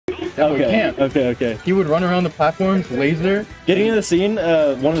definitely can't. Okay. He would run around the platforms, laser. Getting in the scene,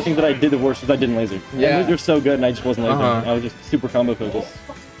 one of the things that I did the worst was I didn't laser. Yeah. And laser's so good, and I just wasn't lasering. I was just super combo focused.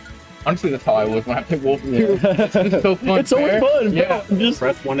 Honestly, that's how I was when I played Wolf too. It's just so fun. It's so much fun. Yeah. Just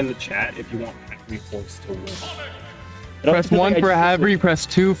Press 1 in the chat if you want Havri forced to win. Press 1 for Havri, press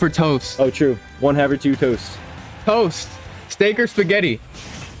 2 for toast. Oh, true. 1 Havri, 2 toast. Toast. Steak or spaghetti?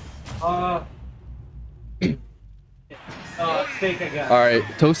 Steak again. Alright,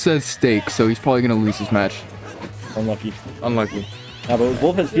 Toast says steak, so he's probably gonna lose his match. Unlucky. Unlucky. Yeah, but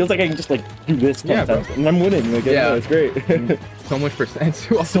Wolf, it feels like I can just like do this Yeah, sometimes, and I'm winning. Like, yeah, it's great. So much percent.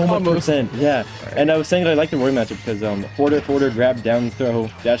 So much percent. Yeah. Right. And I was saying that I like the Roy matchup because forward, grab, down, throw,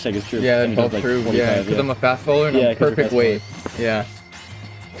 dash tag is true. Yeah, and that's all like true. Yeah, because I'm a fast faller and I'm perfect weight. Yeah.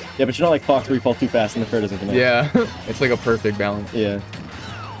 Yeah, but you're not like Fox where you fall too fast and the fair doesn't connect. Yeah, it's like a perfect balance. Yeah.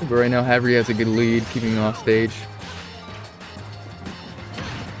 But right now, Havri has a good lead, keeping him off stage.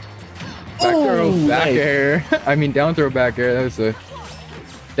 Back throw, back air. I mean, down throw, back air. That was a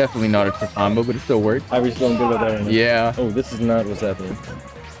definitely not a tough combo, but it still worked. Havri's feeling good about that right now. Yeah. Oh, this is not what's happening.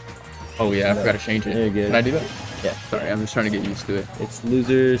 Oh yeah, I forgot to change it. You're good. Can I do that? Yeah. Sorry, I'm just trying to get used to it. It's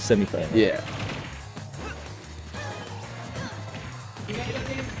loser semifinal. Yeah.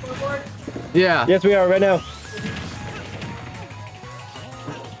 Yeah. Yes, we are right now.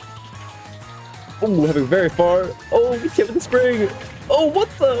 Oh, having very far. Oh, he's hit with the spring. Oh, what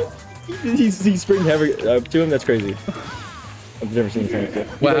the? He's spring Havri to him. That's crazy. I've never seen this before.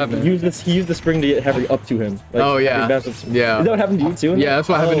 What happened? He used the spring to get Havri up to him. Like, oh yeah. Yeah. Is that what happened to you too? Yeah, that's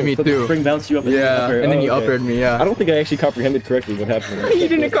what happened to me so too. The spring bounced you up. And and then you up-aired me. Yeah. I don't think I actually comprehended correctly what happened. You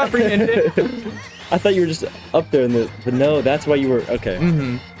didn't comprehend it. I thought you were just up there in but no, that's why you were okay.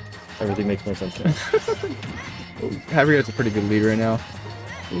 Mm-hmm. Everything makes more sense now. Havri has a pretty good lead right now.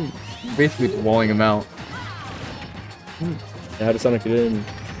 Basically just walling him out. How does Sonic get in?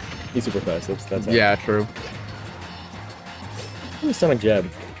 He's super fast. That's yeah, true. What is Sonic jab?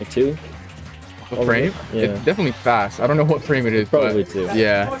 Like 2? What frame? Yeah. It's definitely fast. I don't know what frame it is. Probably but 2.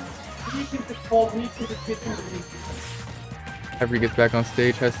 Yeah. Havri gets back on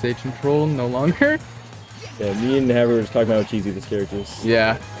stage, has stage control, no longer. Yeah, me and Havri were just talking about how cheesy this character is.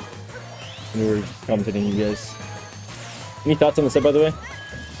 Yeah. And we were commenting you guys. Any thoughts on the set, by the way?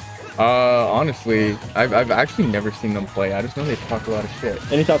 Honestly, I've actually never seen them play. I just know they talk a lot of shit.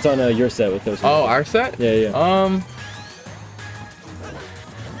 Any thoughts on your set with those? Oh, our set? Yeah.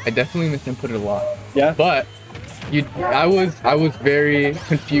 I definitely misinputted a lot. Yeah. But I was very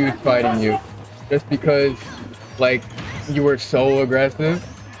confused fighting you, just because like you were so aggressive,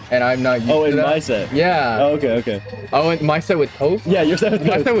 and I'm not used to that. Oh, in my set. Yeah. Oh, okay. Oh, in my set with Toast. Yeah, your set with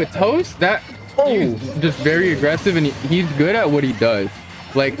Toast. My set with Toast. He's just very aggressive, and he's good at what he does.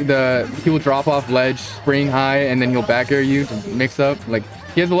 Like he will drop off ledge, spring high, and then he'll back air you to mix up. Like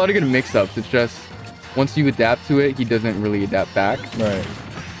he has a lot of good mix ups. It's just once you adapt to it, he doesn't really adapt back. Right.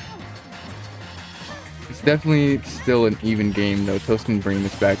 It's definitely still an even game though. Toast can bring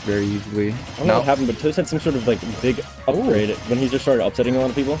this back very easily. I don't know what happened, but Toast had some sort of like big upgrade when he just started upsetting a lot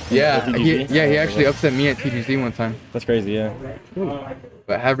of people. Yeah, he actually upset me at TGZ one time. That's crazy, yeah.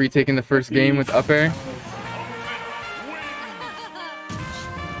 But Havri taking the first game with up air.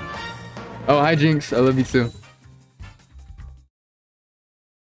 Oh, hi Jinx, I love you too.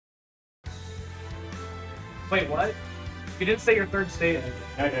 Wait, what? You didn't say your third stage.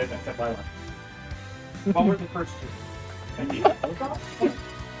 I did, except by one. What were the first 2?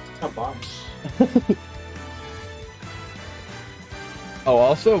 A bunch. Oh,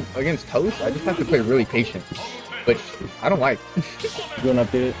 also against Toast, I just have to play really patient, which I don't like. You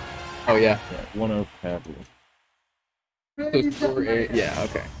want to update it? Oh yeah. 1-0 Havri. So 4-8. Yeah,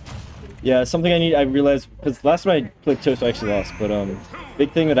 okay. Yeah, something I realized, because last time I played Toast I actually lost, but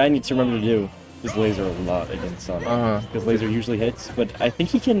big thing that I need to remember to do is laser a lot against Sonic. Because laser usually hits, but I think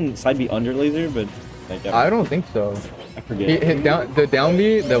he can side B under laser, but like, I don't think so. I forget. He hit the down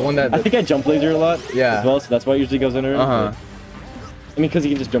B, the one that... I think I jump laser a lot as well, so that's why it usually goes under. I mean, because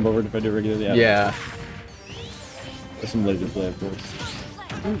he can just jump over it if I do it regularly. Yeah. There's some laser play, of course.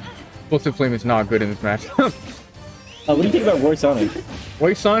 Explosive Flame is not good in this match. What do you think about Roy Sonic?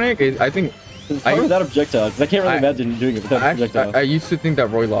 Roy Sonic is, I think... without projectile, because I can't really imagine doing it without projectile. I used to think that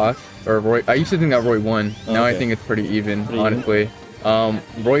Roy lost, I used to think that Roy won. Now I think it's pretty even, honestly.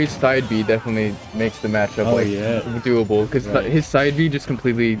 Roy's side B definitely makes the matchup doable, because his side B just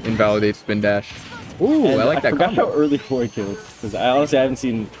completely invalidates spin dash. Ooh, I like that combo. I forgot how early Roy kills, because honestly I haven't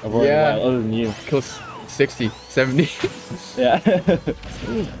seen a Roy in a while other than you. Kills 60, 70. Yeah.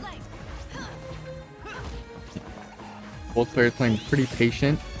 Both players playing pretty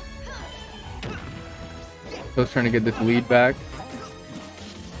patient. Both trying to get this lead back.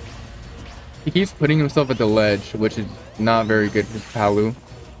 He keeps putting himself at the ledge, which is not very good for Palu.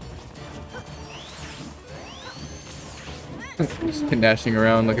 Just dashing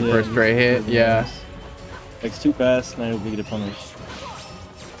around looking for a stray hit. Yeah. Like, it's too fast, and I don't get a punish.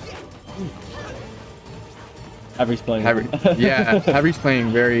 Havri's playing. Yeah, Havri's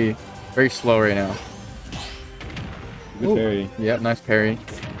playing very, very slow right now. Good parry. Yep, nice parry.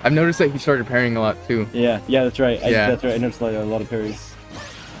 I've noticed that he started parrying a lot too. Yeah, that's right. Yeah. I noticed like, a lot of parries.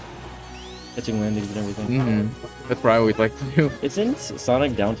 Catching landings and everything. That's what I always like to do. Isn't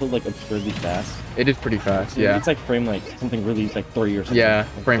Sonic down tilt like absurdly fast? It is pretty fast, yeah. It's like frame like something really like 3 or something. Yeah,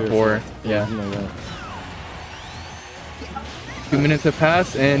 like frame 4. Yeah. Something like that. 2 minutes have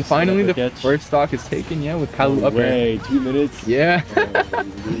passed, and finally the first stock is taken. Yeah, with Palu up there. 2 minutes. Yeah.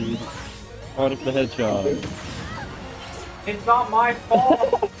 Sonic the Hedgehog. It's not my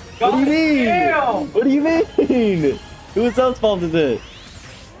fault. What do you mean? Damn. What do you mean? Whose else's fault is it?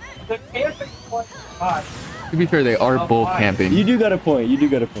 The camping was hot. To be fair, they are both camping. You do got a point.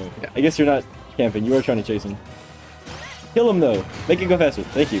 Yeah. I guess you're not camping. You are trying to chase him. Kill him though. Make it go faster.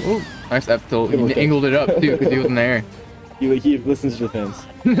 Thank you. Ooh, nice F tilt. He angled it up too because he was in the air. He listens to the fans.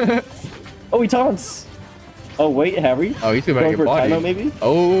 Oh, he taunts. Oh wait, Havri. Oh, he's about to Going get for a bodied. timeout, maybe?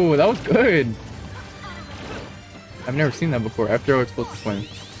 Oh, that was good. I've never seen that before. After explosive flame.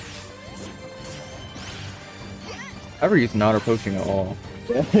 Havri's not approaching at all.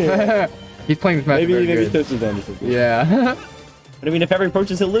 He's playing this match very maybe good. Toast is down to something. Yeah. But I mean, if Havri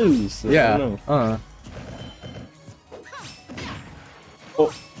approaches, he'll lose. So Yeah. I don't know.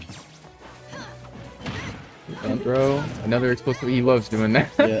 Oh. And throw. Another explosive. He loves doing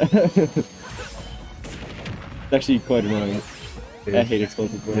that. Yeah. It's actually quite annoying. I hate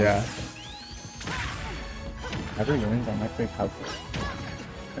explosive throws. Yeah. Havri wins on my fake house.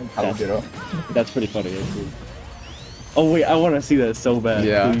 That's pretty funny, actually. Oh wait, I want to see that so bad.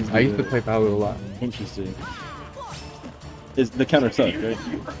 Yeah. Please do I used to that. play Palu a lot. Interesting. Is the counter sucks, right?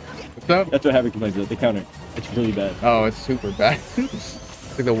 What's up? That's what Havri complains about. The counter. It's really bad. Oh, it's super bad.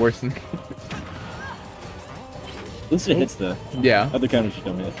 It's like the worst thing. At least it hits though. Yeah. Other counters just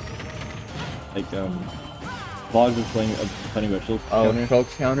don't hit. Like Vlogs is playing about Shulk Oh, counter.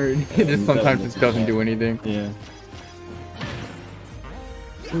 Shulk's counter. It just sometimes just doesn't do anything. Yeah.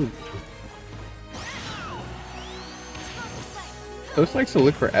 Ooh. Those likes to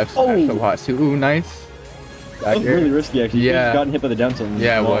look for F smash a lot too. Ooh, nice. That was really risky actually. Yeah. He's gotten hit by the down tilt.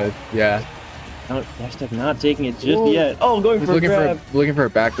 Yeah, it was. Yeah. Hashtag not taking it just yet. Oh, going He's for a looking grab. looking for a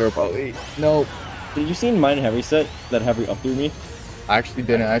backdoor probably. No. Did you see mine Havri set that Havri up through me? I actually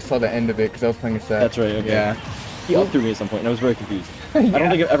didn't. I saw the end of it because I was playing a set. That's right, okay. Yeah. He up through me at some point and I was very confused. I don't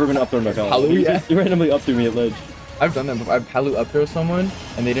think I've ever been up thrown by Palu. Palu, yeah. He randomly up through me at ledge. I've done that before. I've Palu up throw someone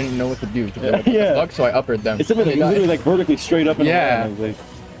and they didn't know what to do. Yeah. Stuck, so I uppered them. It's literally like vertically straight up and Yeah. I was like,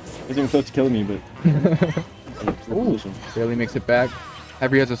 I wasn't even close to killing me, but... Ooh, barely makes it back.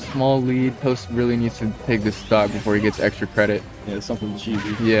 Havri has a small lead. Toast really needs to take this stock before he gets extra credit. Yeah, it's something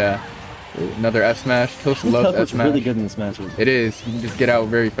cheesy. Yeah. Another F smash. Toast loves F Teleport's smash. really good in this match. It is. You can just get out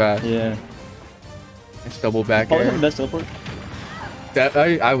very fast. Yeah. It's double back Probably air. have the best teleport. That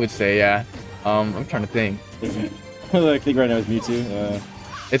I would say, yeah. I'm trying to think. I think right now is Mewtwo.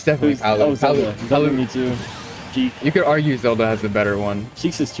 It's definitely Palu. Oh, Zelda. Zelda, Palu. Mewtwo. Sheik. You could argue Zelda has the better one.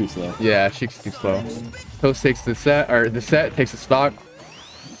 Sheik's is too slow. Yeah, Sheik's too slow. Toast takes the set, takes the stock.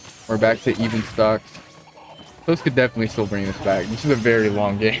 We're back to even stocks. Toast could definitely still bring this back. This is a very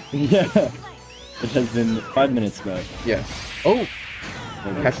long game. Yeah. It has been 5 minutes back. Yes. Oh!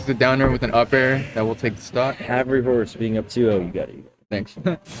 Catches the downer with an up air. That will take the stock. Havri horse being up 2-0. You got it. Thanks.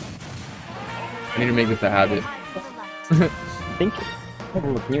 I need to make this a habit. I think...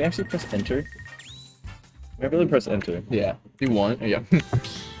 Oh, can you actually press enter? I really press enter. Yeah. Do you want? Yeah.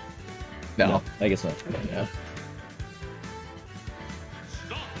 No. I guess not. Yeah.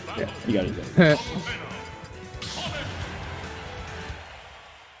 Yeah, you got it. You got it.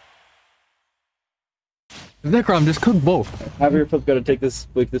 Zekrom, just cook both. Have your flip got to take this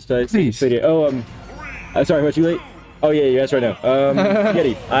dice. Please. Oh, I'm sorry, what, you late? Oh yeah, yes, right now.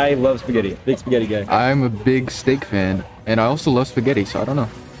 Spaghetti. I love spaghetti. Big spaghetti guy. I'm a big steak fan, and I also love spaghetti, so I don't know.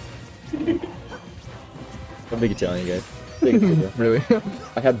 I'm a big Italian guy. Big food, bro. Really?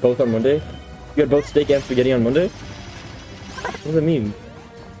 I had both on Monday. You had both steak and spaghetti on Monday? What does that mean?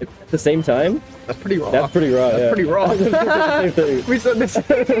 At the same time? That's pretty raw. That's pretty raw. That's yeah. pretty raw. Same thing. We said this.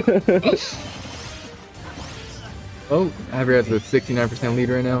 Oh, Havri has a 69% lead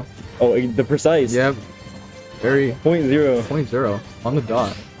right now. Oh, the precise. Yep. Very 0.0. 0.0 on the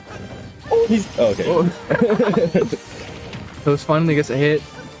dot. Oh, he's. Oh, okay. Oh. Toast finally gets a hit.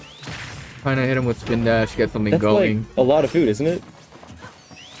 Trying to hit him with spin dash, get something That's going. like a lot of food, isn't it?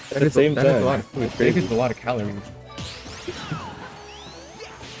 at the same That is a time. lot of food. Steak is a lot of calories.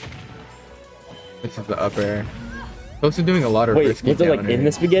 This is the up air. Toast is doing a lot of Wait, risky was it like down in air.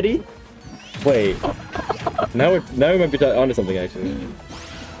 the spaghetti? Wait. Now we might be onto something actually.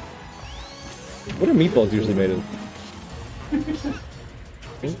 What are meatballs usually made of?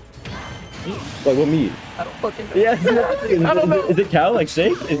 Like what meat? I don't fucking know. Yeah, I don't know. Is it cow like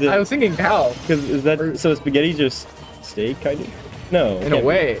steak? Is it? I was thinking cow. Because is that so? Spaghetti just steak kind of? No. In a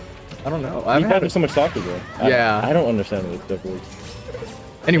way. I don't know. I've Meatballs had are so much softer though. Yeah. I don't understand what stuff works.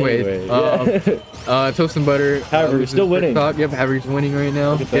 Anyways, yeah. toast and butter. Havri, loses still winning. Top. Yep, Havri's winning right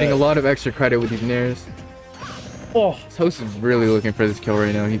now. Look at Getting that. a lot of extra credit with these nairs. Oh, Toast is really looking for this kill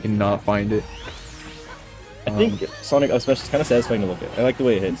right now. He cannot find it. I think Sonic Special is kind of satisfying to look at. I like the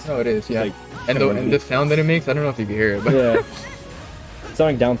way it hits. No, it is. Yeah. Like, And the sound that it makes, I don't know if you can hear it, but yeah.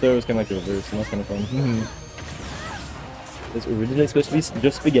 Sonic down throw is kind of like the reverse, and that's kind of fun. Mhm. It's originally supposed to be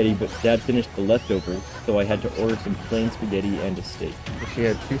just spaghetti, but Dad finished the leftovers, so I had to order some plain spaghetti and a steak. She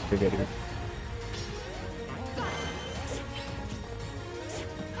had 2 spaghetti.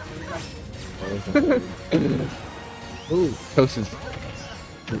 Ooh. Toast is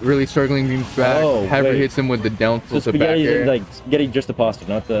really struggling being back. Oh, Havri wait. hits him with the down So tilt to back spaghetti air. is like spaghetti just the pasta,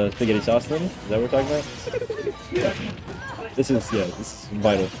 not the spaghetti sauce thing? Is that what we're talking about? This is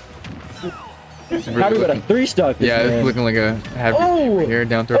vital. It's really Havri got a looking- 3-stock this yeah, man. it's looking like a Havri Oh! here,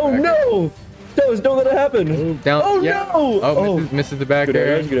 down throw Oh back air. no! Toast, don't let it happen! Down, Oh yeah. no! Oh, misses the back Good air.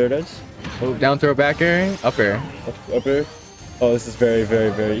 air dodge, good air dodge. Oh, down throw back air, up air. Up air. Oh, this is very,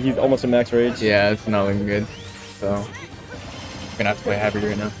 he's almost at max rage. Yeah, it's not looking good. So, I'm gonna have to play Havri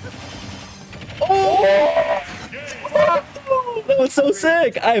right now. Oh! That was so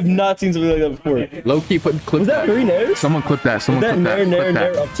sick! I have not seen something like that before. Low key, clip Was that 3 nairs? Someone clip that. Was Someone that clip nair, that. nair, Clip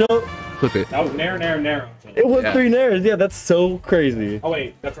nair that. up tilt? Clip it. That was narrow. It was Yeah. 3 nairs. Yeah, that's so crazy. Oh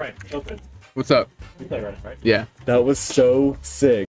wait, that's right. Open. What's up? You play right, right? Yeah. That was so sick.